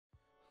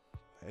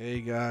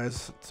Hey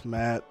guys, it's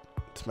Matt.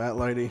 It's Matt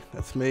Lighty.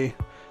 That's me.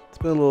 It's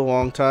been a little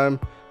long time,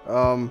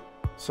 so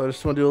I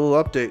just want to do a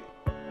little update.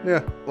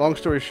 Yeah, long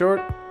story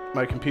short,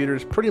 my computer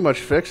is pretty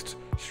much fixed.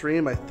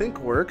 Stream, I think,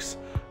 works.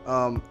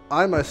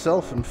 I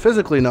myself am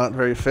physically not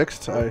very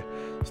fixed. I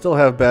still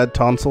have bad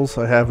tonsils.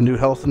 I have new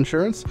health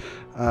insurance.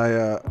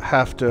 I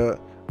have to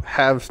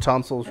have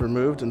tonsils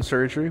removed in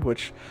surgery,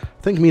 which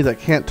I think means I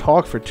can't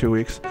talk for 2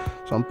 weeks.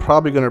 So I'm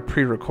probably going to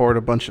pre-record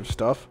a bunch of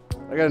stuff.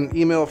 I got an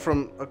email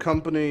from a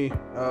company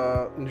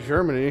in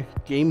Germany,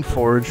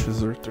 Gameforge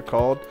is what they're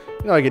called.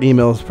 You know, I get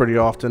emails pretty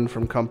often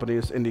from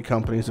companies, indie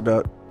companies,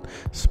 about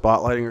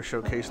spotlighting or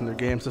showcasing their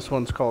games. This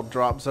one's called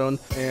Drop Zone,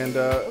 and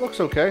it looks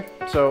okay.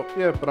 So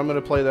yeah, but I'm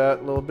gonna play that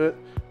a little bit.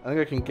 I think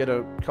I can get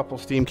a couple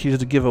Steam keys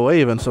to give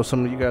away even, so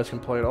some of you guys can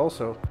play it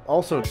also.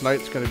 Also,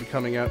 tonight's going to be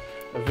coming out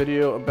a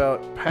video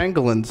about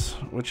Pangolins,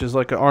 which is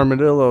like an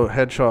armadillo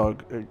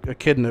hedgehog,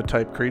 echidna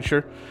type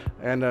creature.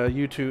 And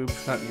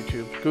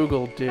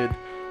Google did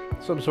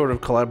some sort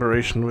of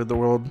collaboration with the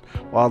World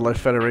Wildlife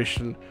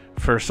Federation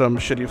for some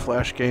shitty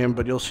Flash game,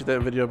 but you'll see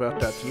that video about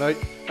that tonight.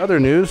 Other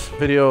news,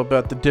 video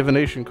about the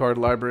Divination card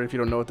library. If you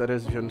don't know what that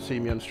is, if you haven't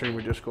seen me on stream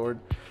or Discord.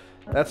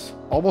 That's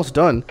almost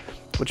done,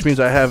 which means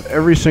I have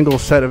every single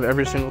set of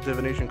every single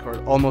Divination card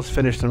almost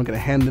finished, and I'm going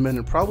to hand them in,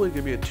 and probably going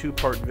to be a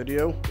two-part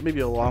video, maybe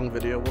a long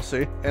video, we'll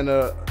see. And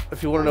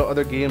if you want to know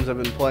other games I've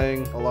been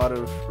playing, a lot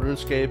of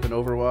RuneScape and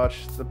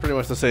Overwatch. They're pretty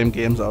much the same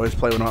games I always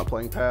play when I'm not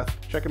playing Path.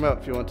 Check them out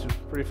if you want to.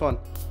 Pretty fun.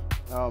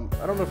 I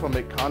don't know if I'll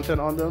make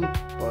content on them,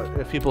 but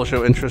if people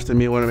show interest in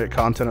me when I make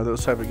content of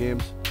those type of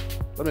games,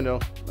 let me know,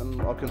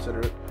 and I'll consider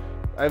it.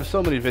 I have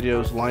so many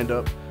videos lined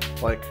up,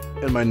 like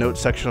in my notes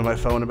section of my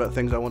phone, about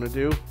things I want to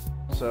do,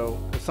 so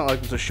it's not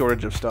like there's a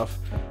shortage of stuff.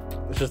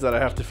 It's just that I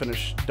have to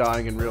finish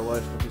dying in real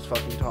life with these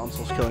fucking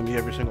tonsils killing me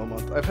every single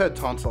month. I've had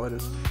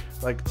tonsillitis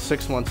like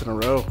 6 months in a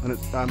row, and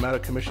I'm out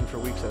of commission for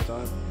weeks at a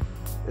time.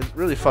 It's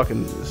really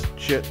fucking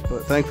shit,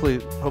 but thankfully,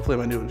 hopefully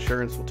my new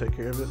insurance will take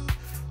care of it,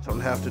 so I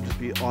don't have to just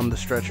be on the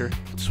stretcher.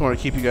 Just want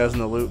to keep you guys in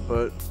the loop,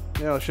 but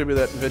yeah, it should be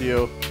that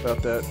video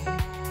about that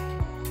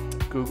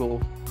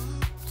Google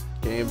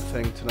game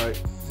thing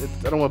tonight.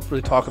 I don't want to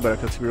really talk about it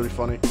because it's really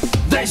funny.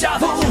 Deja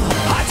vu,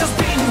 I've just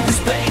been in this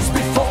place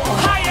before,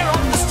 higher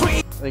on the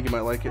street. I think you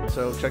might like it,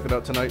 so check it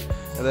out tonight.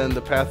 And then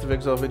the Path of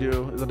Exile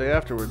video is the day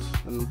afterwards,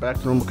 and back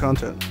to normal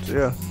content. So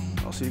yeah,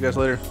 I'll see you guys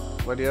later.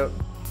 Lighty out.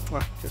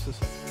 Mwah, kisses.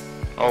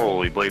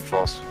 Holy blade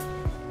falls.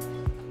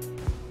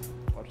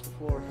 Watch the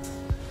floor.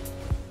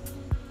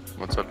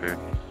 What's up here?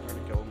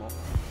 Trying to kill them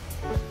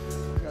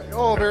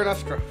all. Oh, Baron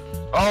Astra.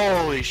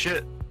 Holy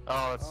shit.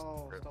 Oh, it's...